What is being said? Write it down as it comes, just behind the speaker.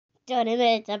30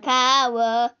 minutes of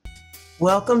power.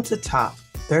 Welcome to Top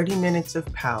 30 Minutes of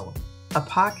Power, a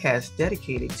podcast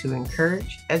dedicated to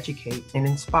encourage, educate, and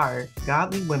inspire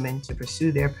godly women to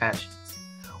pursue their passions,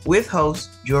 with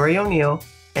hosts Jory O'Neill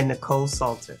and Nicole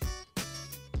Salter.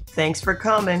 Thanks for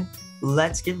coming.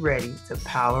 Let's get ready to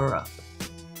power up.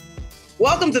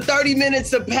 Welcome to 30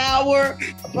 Minutes of Power,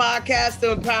 a podcast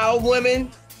to empower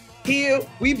women. Here,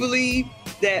 we believe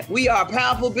that we are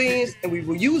powerful beings and we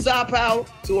will use our power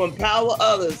to empower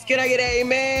others. Can I get an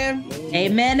amen?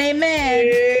 Amen,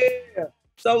 amen. Yeah.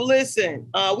 So listen,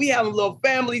 we have a little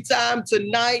family time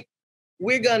tonight.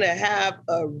 We're going to have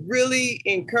a really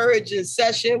encouraging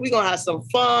session. We're going to have some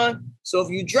fun. So if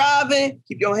you're driving,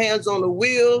 keep your hands on the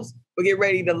wheels, but get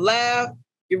ready to laugh.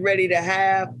 Get ready to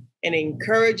have an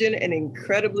encouraging and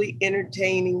incredibly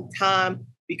entertaining time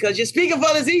because you're speaking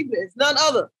for this evening. It's none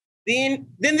other than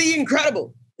the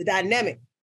incredible, the dynamic,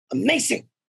 amazing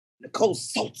Nicole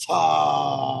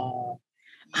Salter.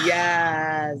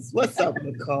 Yes. What's up,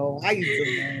 Nicole? How you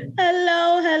doing?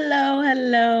 Hello.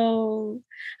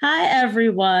 Hi,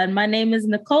 everyone. My name is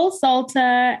Nicole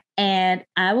Salter, and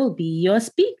I will be your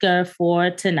speaker for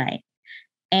tonight.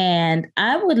 And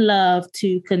I would love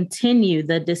to continue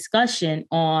the discussion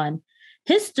on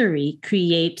history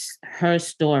creates her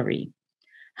story.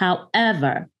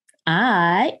 However,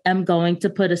 I am going to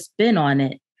put a spin on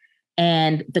it.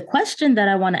 And the question that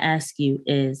I want to ask you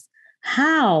is,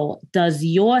 how does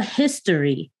your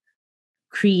history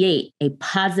create a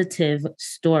positive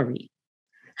story?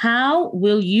 How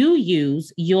will you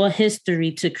use your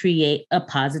history to create a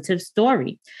positive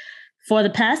story? For the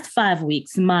past 5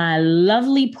 weeks, my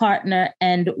lovely partner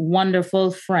and wonderful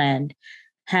friend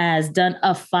has done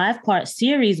a 5-part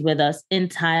series with us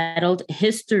entitled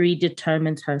History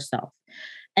Determines Herself.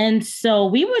 And so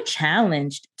we were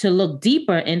challenged to look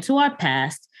deeper into our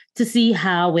past to see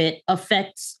how it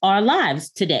affects our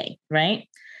lives today, right?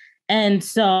 And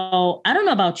so I don't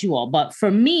know about you all, but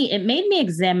for me, it made me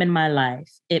examine my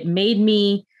life. It made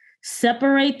me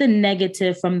separate the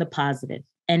negative from the positive.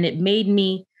 And it made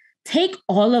me take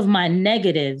all of my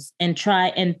negatives and try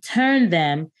and turn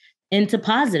them into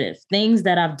positive things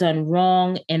that I've done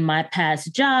wrong in my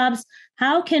past jobs.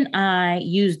 How can I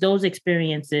use those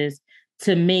experiences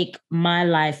to make my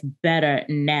life better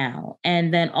now?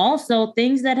 And then also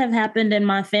things that have happened in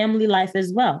my family life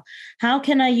as well. How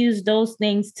can I use those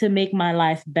things to make my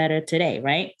life better today,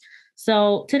 right?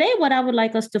 So today, what I would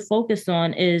like us to focus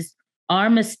on is our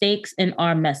mistakes and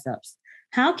our mess ups.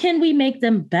 How can we make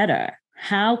them better?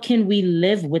 How can we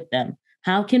live with them?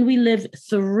 How can we live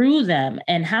through them?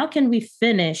 And how can we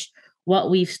finish what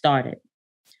we've started?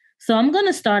 So I'm going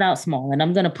to start out small and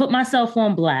I'm going to put myself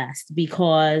on blast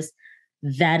because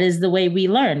that is the way we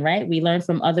learn, right? We learn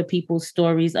from other people's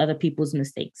stories, other people's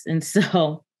mistakes. And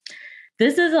so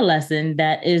this is a lesson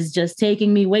that is just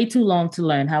taking me way too long to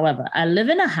learn. However, I live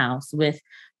in a house with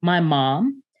my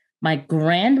mom, my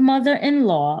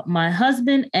grandmother-in-law, my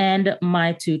husband, and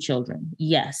my 2 children.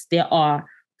 Yes, there are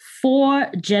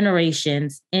 4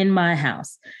 generations in my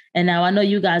house. And now I know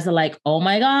you guys are like, oh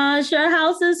my gosh, your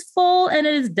house is full. And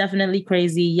it is definitely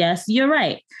crazy. Yes, you're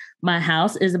right. My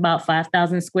house is about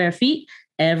 5,000 square feet.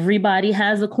 Everybody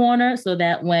has a corner so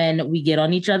that when we get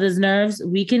on each other's nerves,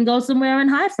 we can go somewhere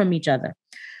and hide from each other.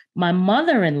 My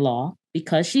mother-in-law,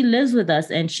 because she lives with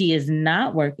us and she is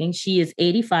not working, she is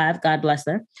 85, God bless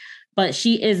her, but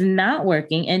she is not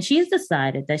working. And she's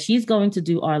decided that she's going to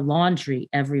do our laundry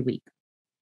every week,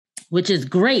 which is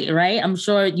great, right? I'm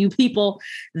sure you people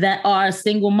that are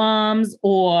single moms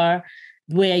or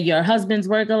where your husbands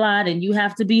work a lot and you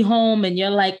have to be home and you're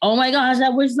like, oh my gosh, I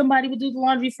wish somebody would do the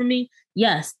laundry for me.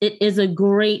 Yes, it is a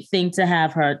great thing to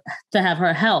have her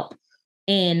help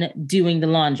in doing the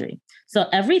laundry. So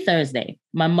every Thursday,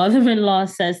 my mother-in-law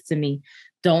says to me,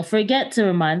 don't forget to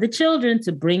remind the children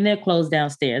to bring their clothes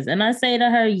downstairs. And I say to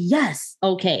her, yes,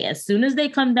 okay. As soon as they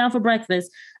come down for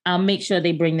breakfast, I'll make sure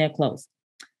they bring their clothes.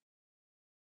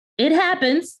 It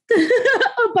happens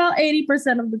about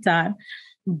 80% of the time.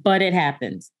 But it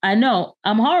happens. I know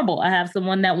I'm horrible. I have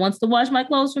someone that wants to wash my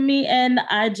clothes for me and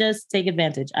I just take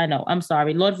advantage. I know. I'm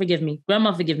sorry. Lord, forgive me.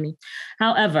 Grandma, forgive me.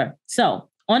 However, so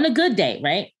on a good day,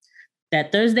 right?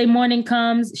 That Thursday morning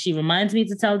comes, she reminds me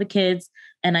to tell the kids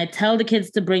and I tell the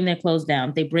kids to bring their clothes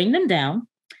down. They bring them down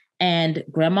and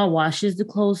grandma washes the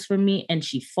clothes for me and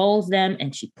she folds them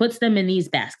and she puts them in these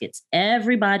baskets.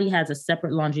 Everybody has a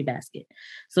separate laundry basket.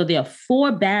 So there are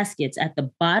 4 baskets at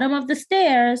the bottom of the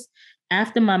stairs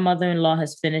after my mother-in-law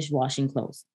has finished washing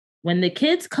clothes. When the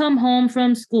kids come home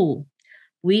from school,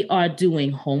 we are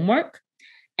doing homework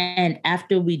And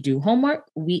after we do homework,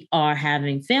 we are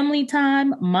having family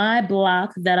time. My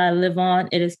block that I live on,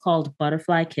 it is called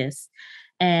Butterfly Kiss.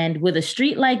 And with a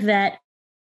street like that,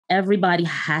 everybody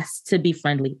has to be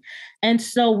friendly. And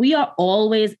so we are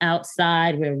always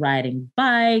outside. We're riding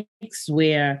bikes,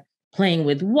 we're playing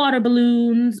with water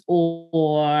balloons,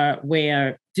 or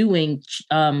we're doing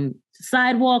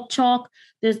sidewalk chalk.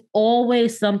 There's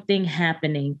always something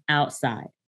happening outside.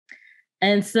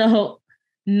 And so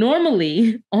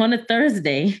normally on a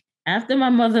Thursday, after my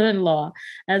mother-in-law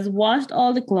has washed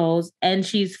all the clothes and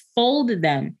she's folded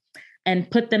them and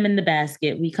put them in the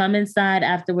basket, we come inside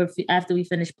after we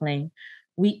finish playing.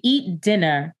 We eat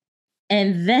dinner,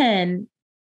 and then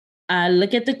I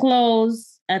look at the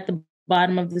clothes at the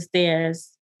bottom of the stairs,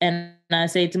 and I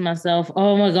say to myself,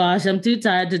 "Oh my gosh, I'm too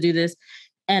tired to do this,"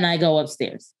 and I go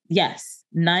upstairs. Yes,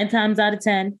 9 times out of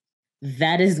 10,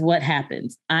 that is what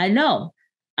happens. I know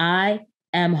I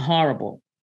am horrible.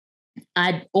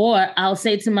 I'll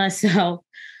say to myself,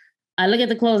 I look at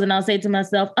the clothes and I'll say to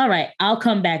myself, all right, I'll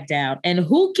come back down. And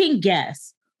who can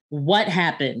guess what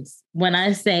happens when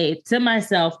I say to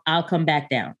myself, I'll come back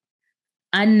down?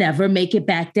 I never make it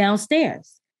back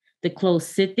downstairs. The clothes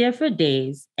sit there for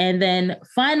days. And then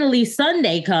finally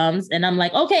Sunday comes and I'm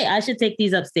like, okay, I should take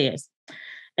these upstairs.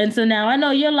 And so now I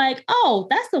know you're like, oh,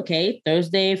 that's okay.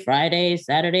 Thursday, Friday,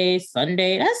 Saturday,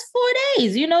 Sunday, that's 4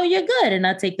 days. You know, you're good. And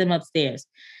I take them upstairs.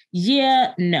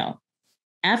 Yeah, no.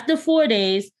 After 4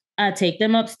 days, I take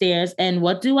them upstairs. And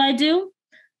what do?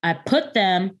 I put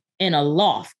them in a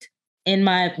loft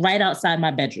right outside my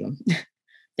bedroom.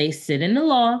 They sit in the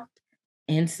loft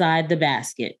inside the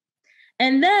basket.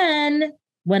 And then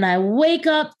when I wake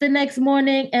up the next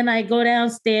morning and I go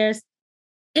downstairs,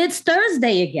 it's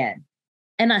Thursday again.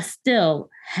 And I still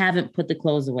haven't put the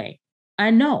clothes away. I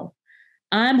know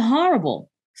I'm horrible.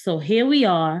 So here we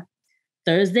are,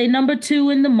 Thursday number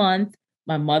 2 in the month.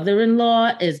 My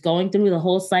mother-in-law is going through the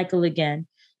whole cycle again.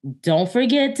 Don't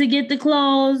forget to get the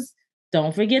clothes.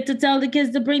 Don't forget to tell the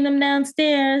kids to bring them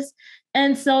downstairs.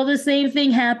 And so the same thing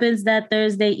happens that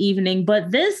Thursday evening. But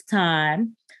this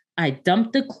time, I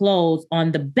dumped the clothes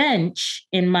on the bench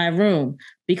in my room,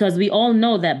 because we all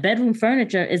know that bedroom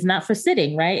furniture is not for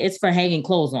sitting, right? It's for hanging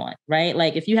clothes on, right?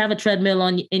 Like if you have a treadmill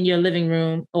in your living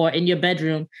room or in your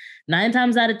bedroom, 9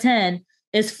 times out of 10,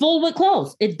 it's full with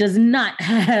clothes. It does not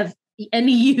have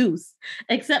any use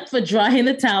except for drying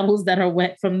the towels that are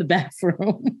wet from the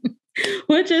bathroom,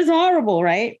 which is horrible,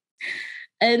 right?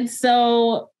 And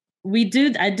so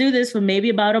I do this for maybe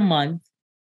about a month.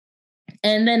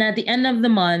 And then at the end of the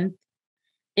month,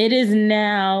 it is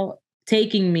now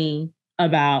taking me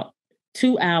about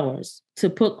 2 hours to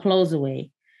put clothes away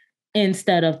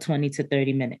instead of 20 to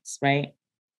 30 minutes, right?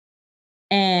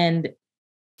 And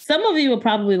some of you are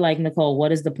probably like, Nicole,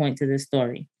 what is the point to this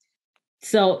story?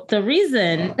 So the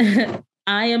reason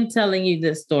I am telling you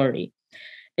this story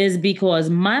is because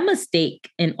my mistake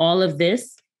in all of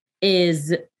this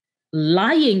is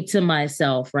lying to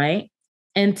myself, right?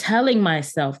 And telling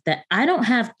myself that I don't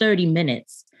have 30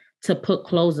 minutes to put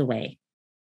clothes away,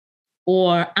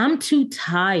 or I'm too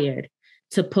tired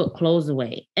to put clothes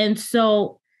away. And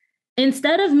so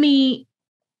instead of me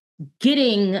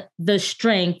getting the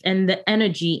strength and the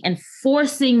energy and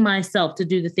forcing myself to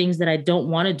do the things that I don't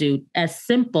want to do, as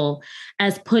simple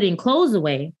as putting clothes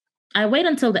away, I wait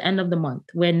until the end of the month,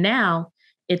 where now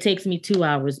it takes me 2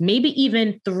 hours, maybe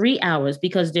even 3 hours,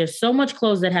 because there's so much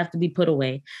clothes that have to be put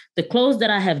away. The clothes that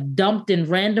I have dumped in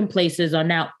random places are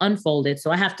now unfolded.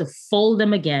 So I have to fold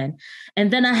them again.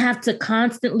 And then I have to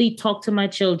constantly talk to my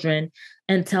children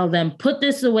and tell them, put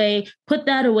this away, put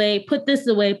that away, put this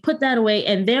away, put that away.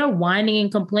 And they're whining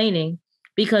and complaining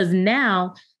because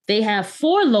now they have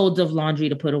 4 loads of laundry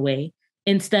to put away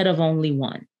instead of only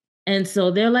 1. And so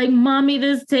they're like, Mommy,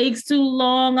 this takes too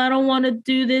long. I don't want to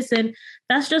do this. And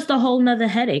that's just a whole nother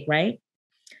headache, right?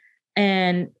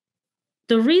 And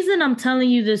the reason I'm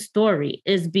telling you this story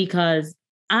is because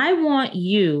I want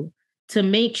you to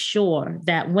make sure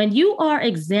that when you are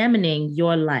examining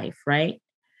your life, right,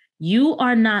 you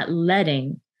are not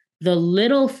letting the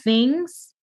little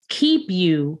things keep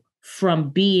you from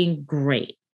being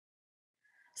great.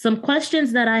 Some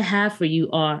questions that I have for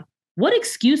you are, what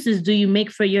excuses do you make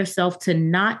for yourself to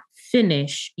not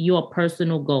finish your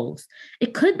personal goals?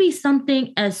 It could be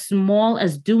something as small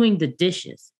as doing the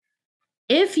dishes.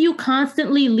 If you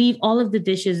constantly leave all of the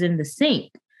dishes in the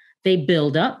sink, they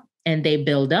build up and they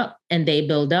build up and they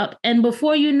build up. And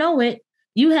before you know it,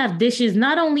 you have dishes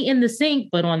not only in the sink,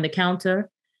 but on the counter,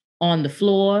 on the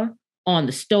floor, on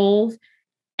the stove.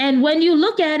 And when you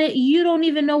look at it, you don't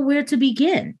even know where to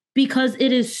begin because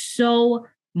it is so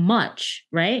much,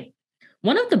 right?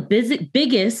 One of the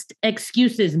biggest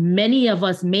excuses many of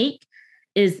us make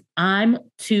is I'm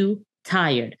too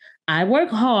tired. I work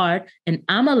hard and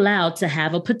I'm allowed to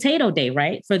have a potato day,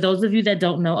 right? For those of you that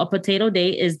don't know, a potato day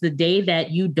is the day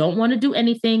that you don't want to do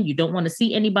anything. You don't want to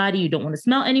see anybody. You don't want to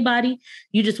smell anybody.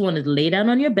 You just want to lay down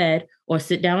on your bed or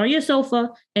sit down on your sofa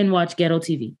and watch ghetto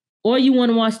TV. Or you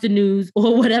want to watch the news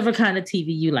or whatever kind of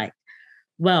TV you like.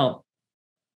 Well,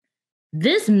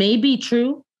 this may be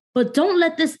true, but don't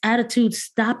let this attitude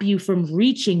stop you from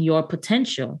reaching your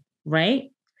potential, right?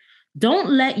 Don't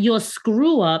let your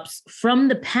screw ups from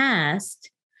the past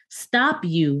stop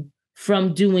you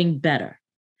from doing better.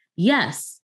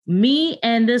 Yes, me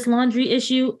and this laundry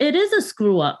issue, it is a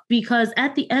screw up because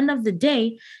at the end of the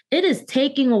day, it is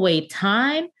taking away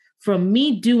time from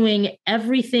me doing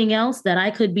everything else that I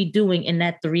could be doing in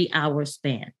that 3-hour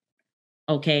span.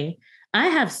 Okay. I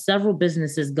have several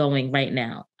businesses going right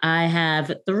now. I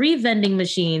have 3 vending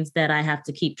machines that I have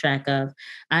to keep track of.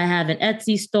 I have an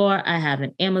Etsy store. I have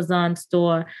an Amazon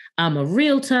store. I'm a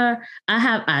realtor.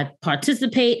 I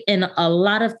participate in a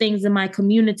lot of things in my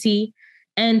community.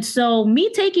 And so me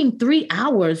taking 3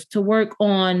 hours to work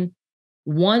on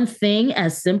one thing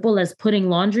as simple as putting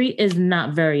laundry is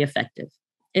not very effective.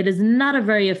 It is not a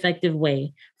very effective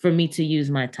way for me to use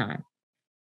my time.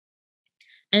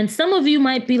 And some of you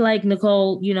might be like,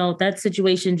 Nicole, you know, that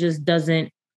situation just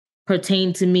doesn't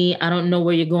pertain to me. I don't know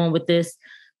where you're going with this.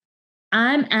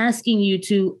 I'm asking you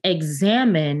to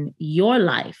examine your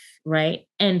life, right?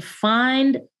 And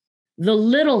find the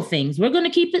little things. We're going to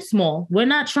keep it small. We're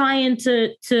not trying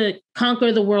to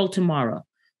conquer the world tomorrow.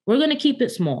 We're going to keep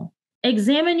it small.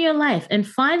 Examine your life and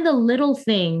find the little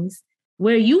things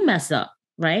where you mess up,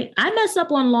 right? I mess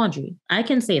up on laundry. I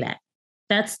can say that.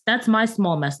 That's my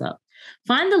small mess up.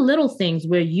 Find the little things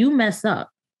where you mess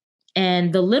up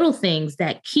and the little things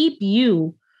that keep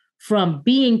you from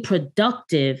being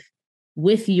productive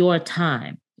with your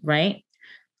time, right?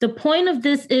 The point of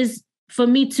this is for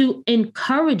me to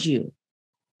encourage you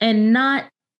and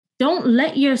don't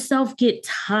let yourself get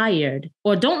tired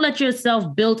or don't let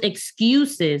yourself build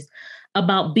excuses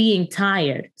about being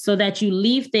tired so that you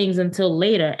leave things until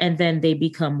later and then they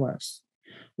become worse.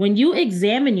 When you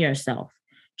examine yourself,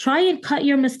 try and cut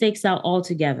your mistakes out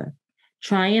altogether.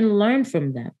 Try and learn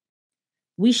from them.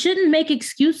 We shouldn't make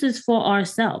excuses for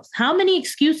ourselves. How many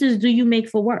excuses do you make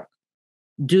for work?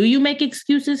 Do you make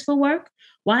excuses for work?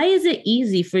 Why is it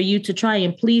easy for you to try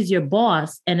and please your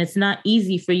boss and it's not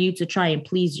easy for you to try and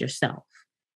please yourself?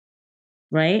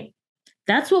 Right?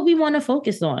 That's what we want to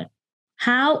focus on.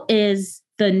 How are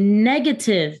the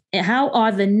negative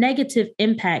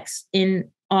impacts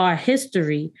in our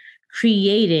history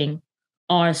creating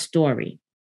our story?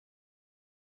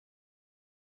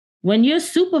 When your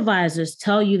supervisors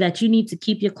tell you that you need to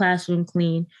keep your classroom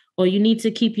clean, or you need to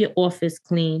keep your office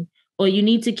clean, or you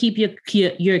need to keep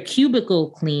your cubicle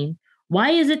clean,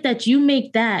 why is it that you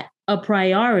make that a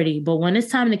priority, but when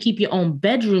it's time to keep your own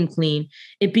bedroom clean,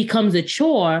 it becomes a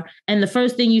chore, and the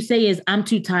first thing you say is, I'm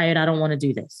too tired, I don't want to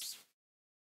do this,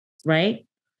 right?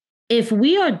 If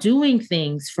we are doing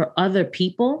things for other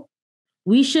people,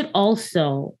 we should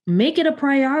also make it a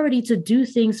priority to do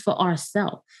things for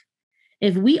ourselves.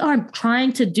 If we are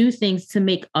trying to do things to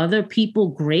make other people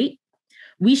great,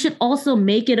 we should also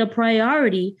make it a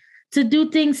priority to do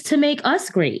things to make us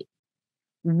great.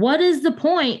 What is the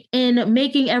point in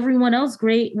making everyone else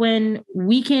great when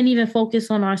we can't even focus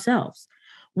on ourselves?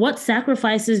 What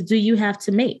sacrifices do you have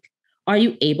to make? Are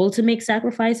you able to make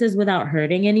sacrifices without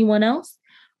hurting anyone else?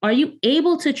 Are you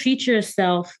able to treat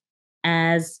yourself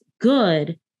as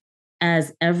good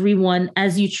as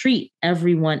you treat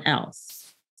everyone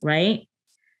else, right?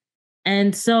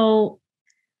 And so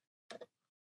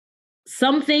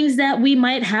some things that we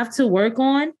might have to work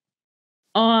on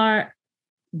are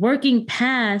working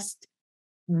past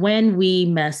when we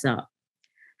mess up.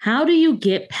 How do you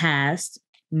get past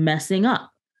messing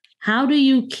up? How do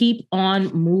you keep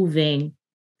on moving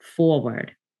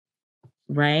forward?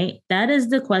 Right? That is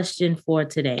the question for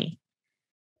today.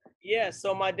 Yeah,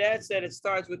 so my dad said it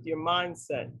starts with your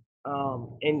mindset.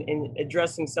 In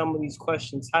addressing some of these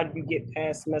questions. How do you get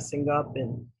past messing up,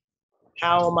 and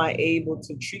how am I able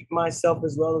to treat myself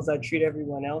as well as I treat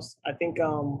everyone else? I think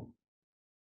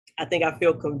I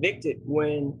feel convicted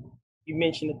when you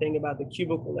mentioned the thing about the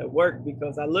cubicle at work,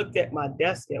 because I looked at my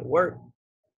desk at work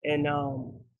and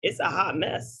it's a hot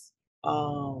mess.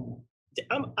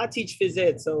 I teach phys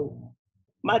ed, so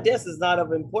my desk is not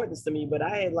of importance to me, but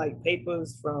I had like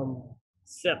papers from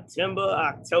September,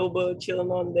 October chilling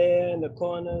on there in the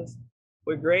corners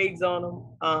with grades on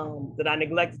them that I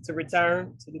neglected to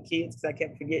return to the kids because I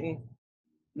kept forgetting.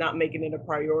 not making it a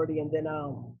priority. And then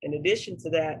in addition to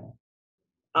that,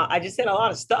 I just had a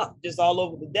lot of stuff just all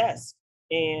over the desk.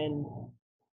 And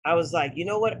I was like, you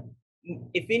know what?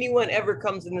 If anyone ever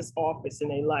comes in this office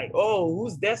and they like, oh,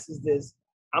 whose desk is this?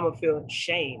 I'm gonna feel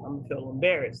shame. I'm gonna feel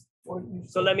embarrassed.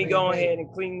 So let me go ahead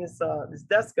and clean this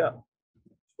desk up.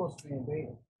 Supposed to be in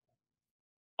bed.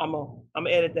 I'm gonna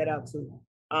edit that out too.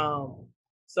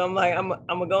 So I'm like, I'm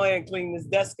gonna go ahead and clean this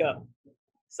desk up.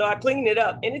 So I cleaned it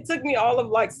up, and it took me all of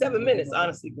like 7 minutes,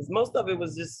 honestly, because most of it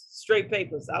was just straight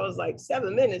papers. I was like,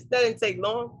 7 minutes? That didn't take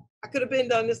long. I could have been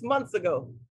done this months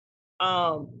ago.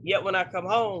 Yet when I come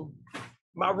home,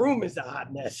 my room is a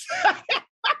hot mess.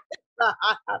 A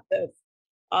hot mess.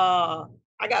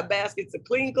 I got baskets of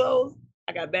clean clothes.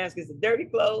 I got baskets of dirty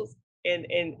clothes. And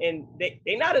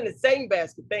they're not in the same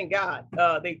basket, thank God.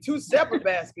 They two separate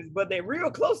baskets, but they're real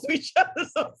close to each other.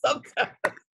 So sometimes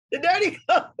the dirty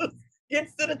clothes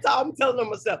gets to the top. I'm telling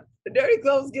myself, the dirty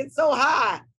clothes get so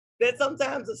high that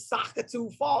sometimes a sock or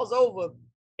two falls over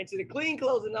into the clean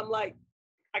clothes. And I'm like,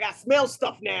 I got smell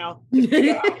stuff now.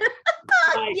 Like,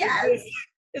 yes.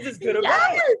 Is this good or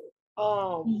bad?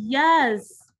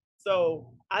 Yes.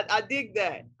 So I dig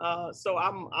that. So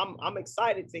I'm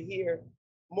excited to hear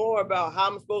more about how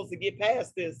I'm supposed to get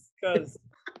past this, because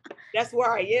that's where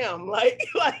I am. Like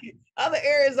other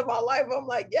areas of my life, I'm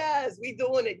like, yes, we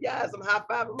doing it. Yes, I'm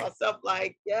high-fiving myself.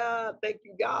 Like, yeah, thank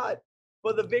you, God,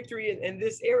 for the victory in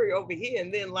this area over here.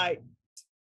 And then like,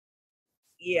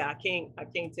 yeah, I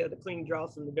can't tell the clean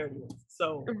draws from the dirty ones.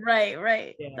 So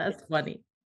right. Yeah. That's funny.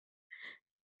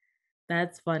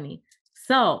 That's funny.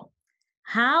 So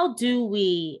how do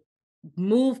we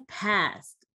move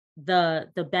past the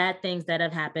bad things that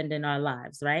have happened in our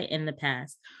lives, right, in the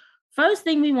past? First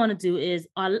thing we want to do is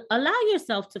allow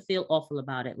yourself to feel awful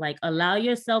about it. Like, allow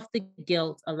yourself the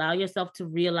guilt, allow yourself to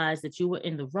realize that you were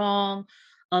in the wrong,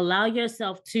 allow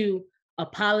yourself to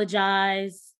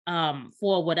apologize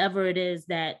for whatever it is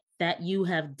that you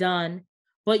have done.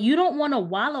 But you don't want to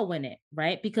wallow in it,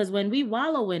 right? Because when we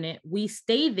wallow in it, we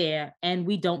stay there and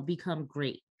we don't become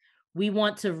great. We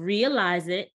want to realize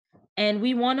it and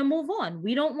we want to move on.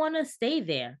 We don't want to stay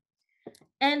there.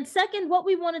 And second, what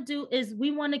we want to do is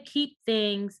we want to keep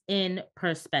things in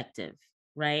perspective,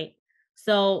 right?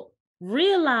 So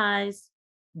realize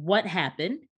what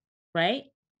happened, right?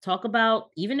 Talk about,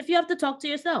 even if you have to talk to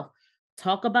yourself,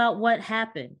 talk about what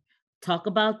happened. Talk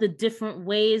about the different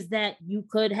ways that you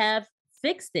could have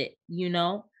fixed it. You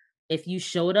know, if you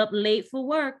showed up late for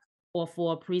work or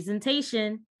for a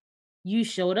presentation, you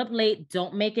showed up late,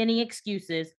 don't make any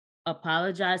excuses.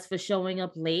 Apologize for showing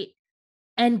up late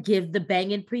and give the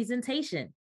banging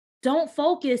presentation. Don't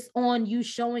focus on you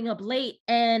showing up late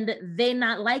and they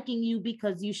not liking you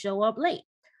because you show up late.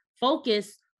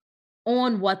 Focus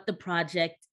on what the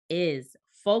project is.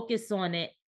 Focus on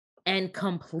it and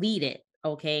complete it,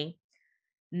 okay?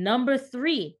 Number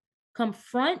 3,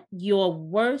 confront your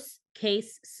worst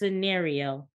case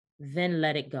scenario, then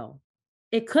let it go.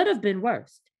 It could have been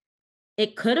worse.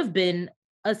 It could have been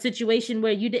a situation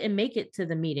where you didn't make it to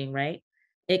the meeting, right?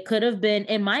 It could have been,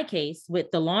 in my case, with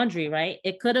the laundry, right?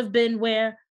 It could have been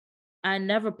where I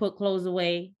never put clothes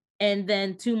away. And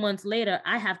then 2 months later,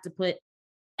 I have to put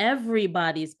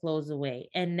everybody's clothes away.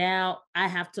 And now I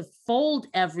have to fold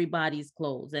everybody's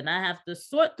clothes and I have to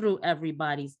sort through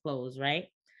everybody's clothes, right?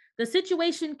 The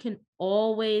situation can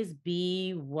always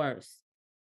be worse.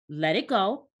 Let it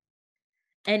go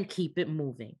and keep it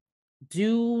moving.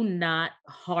 Do not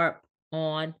harp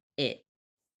on it.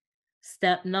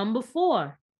 Step number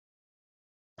 4,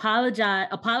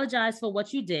 apologize for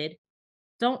what you did.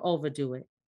 Don't overdo it.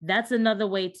 That's another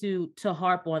way to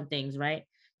harp on things, right?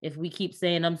 If we keep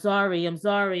saying, I'm sorry,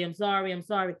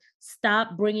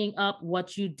 stop bringing up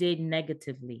what you did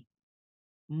negatively.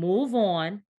 Move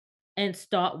on and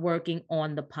start working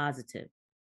on the positive.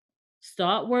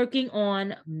 Start working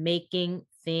on making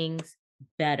things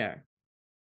better.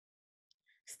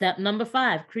 Step number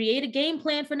 5, create a game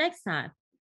plan for next time.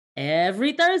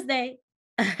 Every Thursday,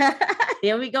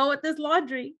 here we go with this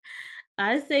laundry.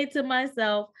 I say to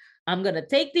myself, I'm going to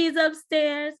take these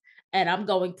upstairs and I'm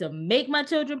going to make my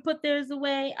children put theirs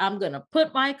away. I'm going to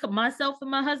put myself and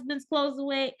my husband's clothes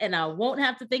away and I won't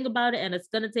have to think about it. And it's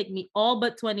going to take me all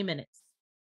but 20 minutes.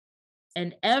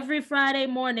 And every Friday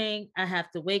morning, I have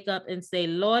to wake up and say,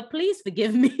 Lord, please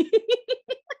forgive me.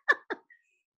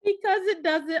 Because it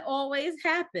doesn't always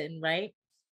happen, right?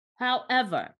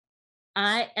 However,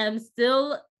 I am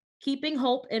still keeping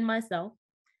hope in myself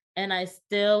and I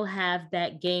still have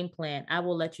that game plan. I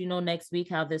will let you know next week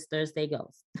how this Thursday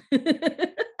goes.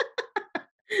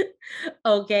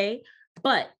 Okay.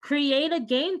 But create a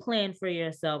game plan for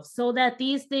yourself so that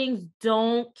these things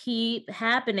don't keep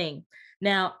happening.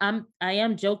 Now, I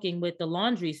am joking with the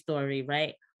laundry story,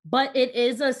 right? But it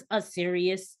is a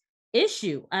serious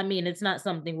issue. I mean, it's not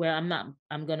something where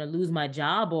I'm going to lose my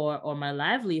job or my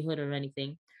livelihood or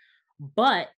anything,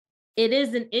 but it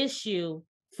is an issue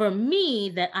for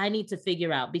me that I need to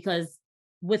figure out, because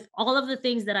with all of the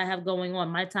things that I have going on,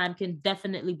 my time can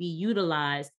definitely be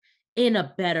utilized in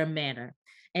a better manner.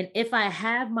 And if I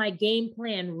have my game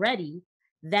plan ready,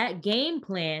 that game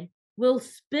plan will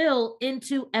spill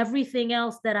into everything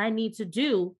else that I need to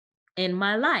do in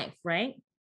my life, right?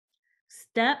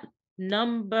 Step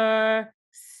number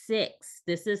 6.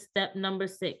 This is step number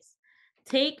 6.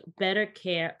 Take better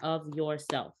care of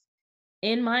yourself.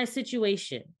 In my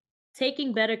situation,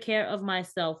 taking better care of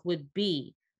myself would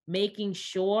be making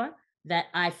sure that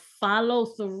I follow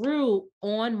through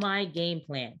on my game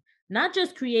plan, not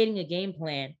just creating a game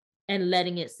plan and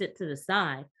letting it sit to the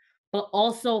side, but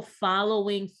also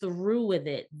following through with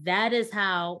it. That is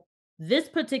how this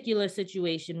particular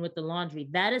situation with the laundry,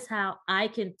 that is how I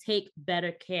can take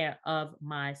better care of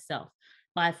myself,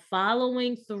 by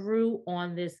following through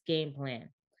on this game plan.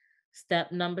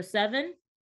 Step number 7,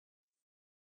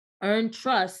 earn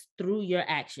trust through your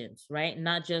actions, right?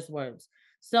 Not just words.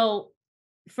 So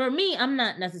for me, I'm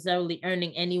not necessarily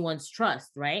earning anyone's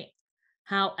trust, right?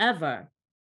 However,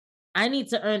 I need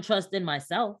to earn trust in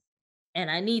myself, and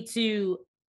I need to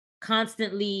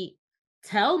constantly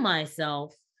tell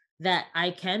myself that I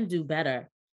can do better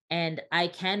and I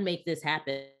can make this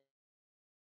happen.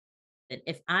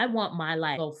 If I want my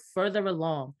life to go further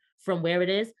along from where it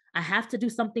is, I have to do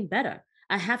something better.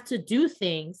 I have to do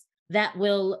things that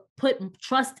will put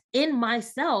trust in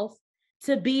myself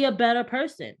to be a better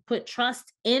person, put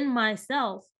trust in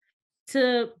myself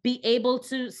to be able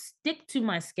to stick to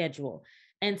my schedule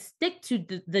and stick to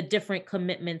the different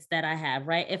commitments that I have,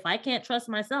 right? If I can't trust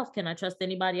myself, can I trust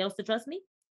anybody else to trust me?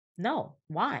 No.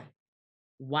 Why?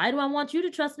 Why do I want you to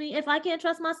trust me if I can't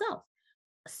trust myself?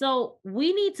 So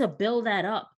we need to build that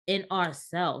up in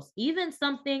ourselves, even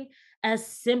something as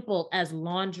simple as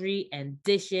laundry and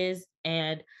dishes.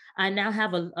 And I now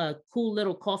have a cool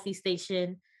little coffee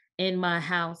station in my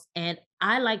house. And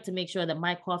I like to make sure that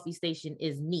my coffee station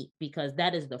is neat, because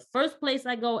that is the first place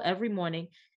I go every morning.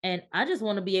 And I just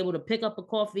want to be able to pick up a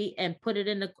coffee and put it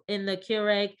in the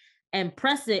Keurig and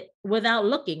press it without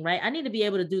looking, right? I need to be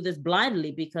able to do this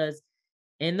blindly, because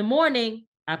in the morning,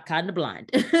 I'm kind of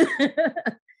blind.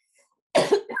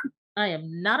 I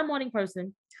am not a morning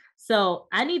person. So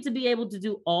I need to be able to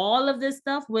do all of this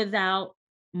stuff without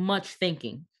much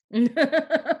thinking.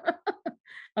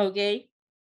 Okay.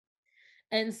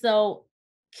 And so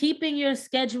keeping your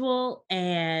schedule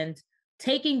and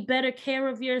taking better care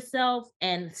of yourself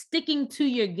and sticking to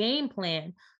your game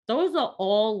plan, those are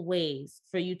all ways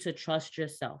for you to trust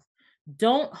yourself.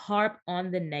 Don't harp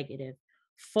on the negative.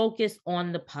 Focus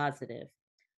on the positive.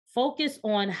 Focus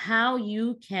on how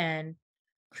you can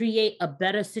create a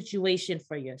better situation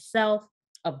for yourself,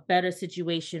 a better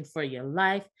situation for your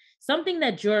life. Something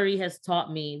that Jory has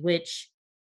taught me, which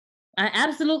I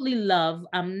absolutely love.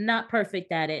 I'm not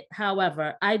perfect at it.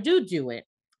 However, I do it.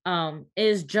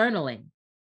 Is journaling.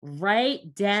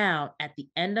 Write down at the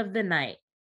end of the night,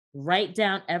 write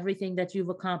down everything that you've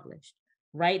accomplished.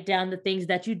 Write down the things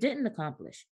that you didn't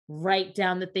accomplish. Write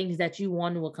down the things that you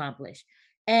want to accomplish.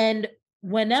 And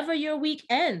whenever your week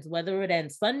ends, whether it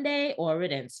ends Sunday or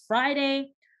it ends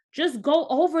Friday, just go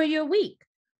over your week.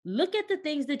 Look at the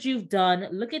things that you've done,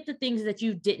 look at the things that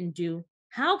you didn't do.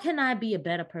 How can I be a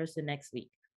better person next week?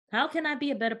 How can I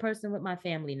be a better person with my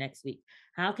family next week?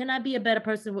 How can I be a better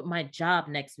person with my job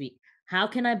next week? How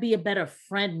can I be a better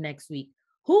friend next week?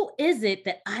 Who is it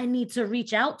that I need to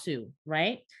reach out to,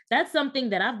 right? That's something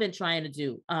that I've been trying to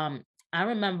do. I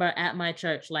remember at my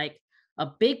church, like, a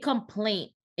big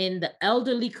complaint in the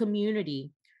elderly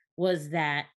community was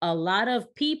that a lot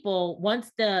of people,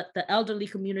 once the elderly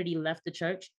community left the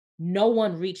church, no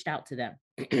one reached out to them.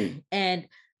 And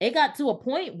it got to a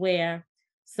point where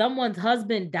someone's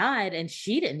husband died and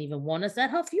she didn't even want us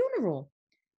at her funeral.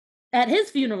 At his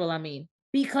funeral, I mean,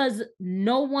 because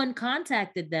no one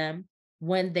contacted them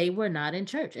when they were not in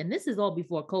church. And this is all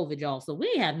before COVID, y'all. So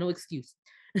we have no excuse.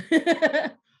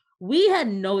 We had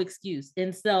no excuse.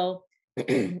 And so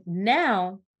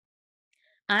now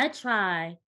I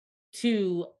try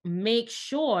to make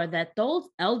sure that those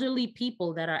elderly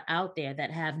people that are out there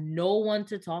that have no one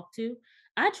to talk to,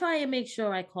 I try and make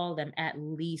sure I call them at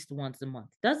least once a month.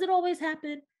 Does it always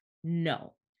happen?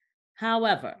 No.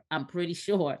 However, I'm pretty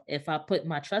sure if I put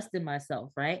my trust in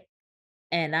myself, right?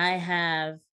 And I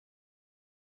have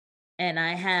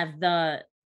the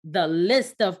the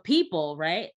list of people,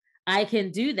 right? I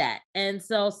can do that. And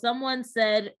so someone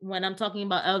said, when I'm talking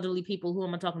about elderly people, who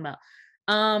am I talking about?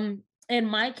 In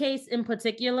my case in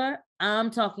particular,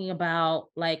 I'm talking about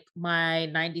like my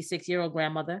 96-year-old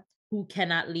grandmother who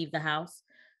cannot leave the house.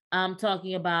 I'm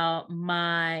talking about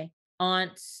my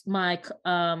aunt's, my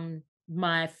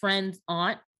friend's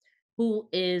aunt, who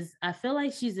is, I feel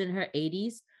like she's in her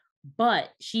 80s, but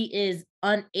she is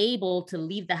unable to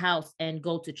leave the house and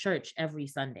go to church every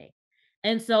Sunday.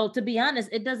 And so, to be honest,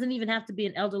 it doesn't even have to be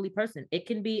an elderly person. It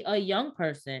can be a young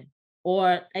person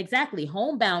or exactly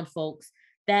homebound folks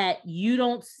that you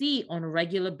don't see on a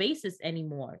regular basis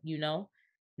anymore.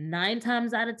 9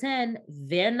 times out of 10,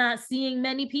 they're not seeing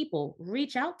many people.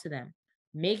 Reach out to them.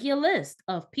 Make your list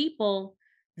of people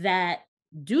that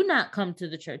do not come to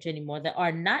the church anymore, that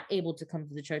are not able to come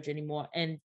to the church anymore,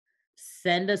 and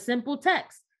send a simple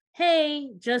text.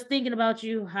 Hey, just thinking about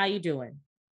you. How you doing?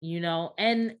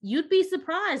 And you'd be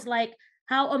surprised like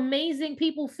how amazing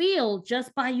people feel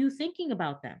just by you thinking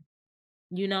about them,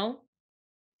 you know?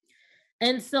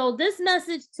 And so this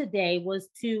message today was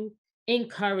to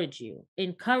encourage you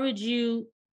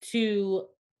to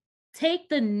take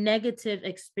the negative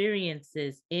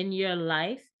experiences in your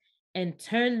life and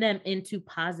turn them into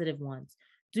positive ones.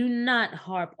 Do not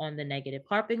harp on the negative.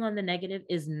 Harping on the negative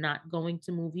is not going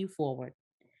to move you forward.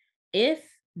 If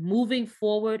moving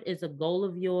forward is a goal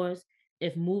of yours,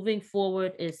 if moving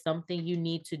forward is something you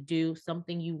need to do,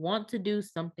 something you want to do,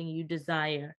 something you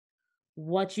desire,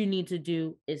 what you need to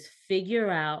do is figure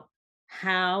out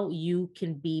how you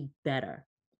can be better.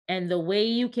 And the way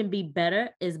you can be better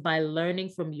is by learning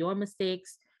from your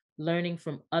mistakes, learning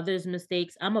from others'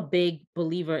 mistakes. I'm a big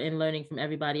believer in learning from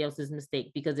everybody else's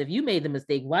mistake, because if you made the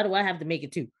mistake, why do I have to make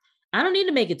it too? I don't need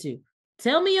to make it too.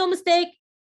 Tell me your mistake.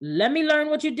 Let me learn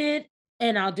what you did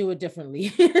and I'll do it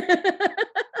differently.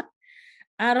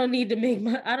 I don't need to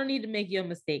make your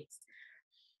mistakes.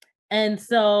 And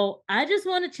so I just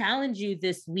want to challenge you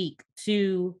this week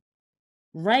to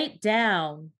write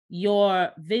down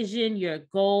your vision, your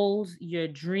goals, your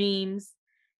dreams,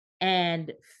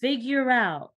 and figure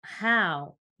out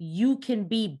how you can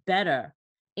be better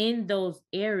in those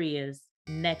areas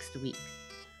next week.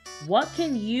 What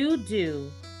can you do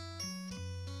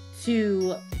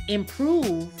to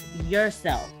improve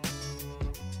yourself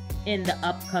in the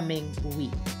upcoming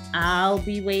week? I'll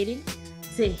be waiting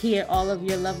to hear all of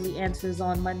your lovely answers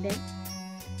on Monday.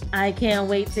 I can't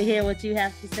wait to hear what you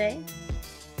have to say.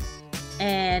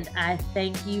 And I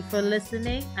thank you for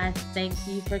listening. I thank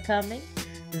you for coming.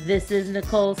 This is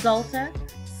Nicole Salter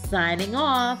signing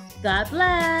off. God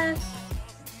bless.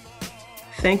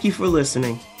 Thank you for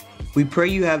listening. We pray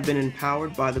you have been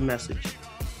empowered by the message.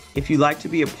 If you'd like to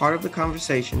be a part of the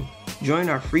conversation, join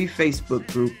our free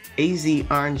Facebook group, AZ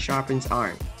Iron Sharpens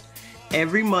Iron.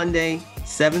 Every Monday,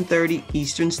 7:30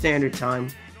 Eastern Standard Time,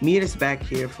 meet us back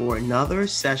here for another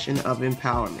session of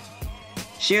empowerment.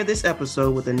 Share this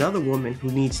episode with another woman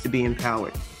who needs to be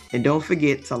empowered. And don't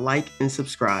forget to like and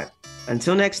subscribe.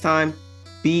 Until next time,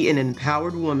 be an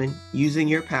empowered woman using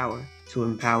your power to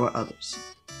empower others.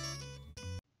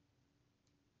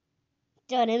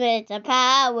 20 minutes of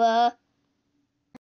power.